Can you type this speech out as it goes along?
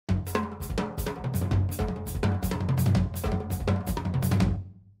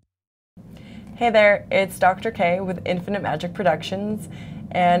Hey there, it's Dr. K with Infinite Magic Productions,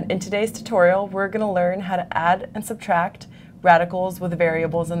 and in today's tutorial we're going to learn how to add and subtract radicals with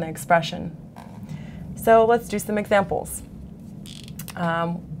variables in the expression. So let's do some examples.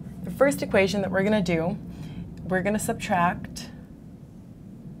 The first equation that we're going to do, we're going to subtract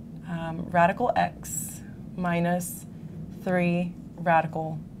radical x minus 3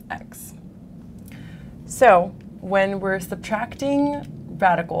 radical x. So when we're subtracting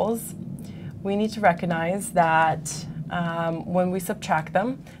radicals, we need to recognize that when we subtract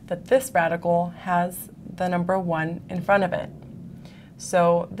them, that this radical has the number 1 in front of it.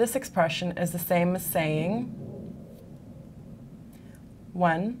 So this expression is the same as saying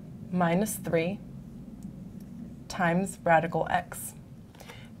 1 minus 3 times radical x.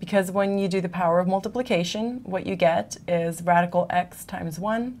 Because when you do the power of multiplication, what you get is radical x times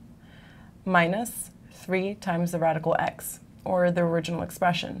 1 minus 3 times the radical x, or the original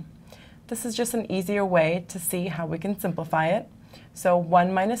expression. This is just an easier way to see how we can simplify it. So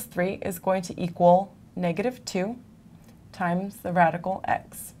 1 minus 3 is going to equal negative 2 times the radical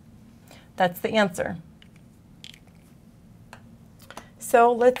x. That's the answer.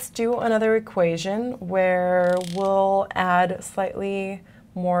 So let's do another equation where we'll add slightly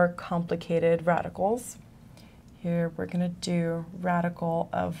more complicated radicals. Here we're going to do radical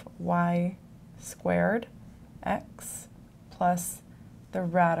of y squared x plus the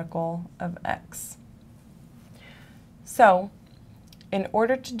radical of x. So in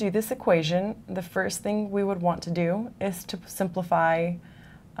order to do this equation, the first thing we would want to do is to simplify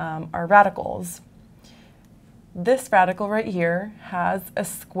our radicals. This radical right here has a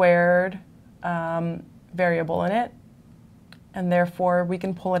squared variable in it, and therefore we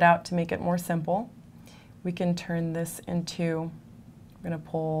can pull it out to make it more simple. We can turn this into, we're going to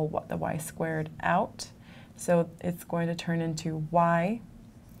pull the y squared out. So it's going to turn into y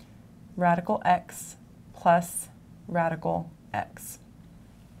radical x plus radical x.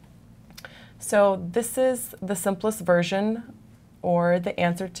 So this is the simplest version, or the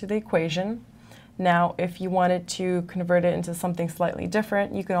answer to the equation. Now, if you wanted to convert it into something slightly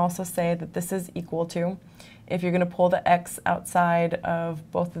different, you can also say that this is equal to, if you're going to pull the x outside of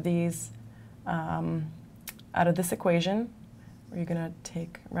both of these, out of this equation, you're going to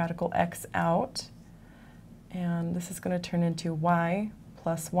take radical x out, and this is going to turn into y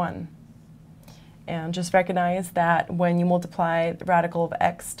plus 1. And just recognize that when you multiply the radical of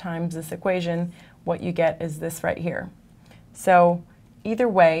x times this equation, what you get is this right here. So either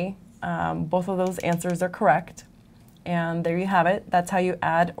way, both of those answers are correct. And there you have it. That's how you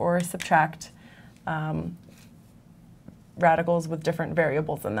add or subtract radicals with different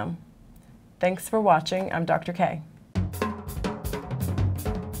variables in them. Thanks for watching. I'm Dr. K.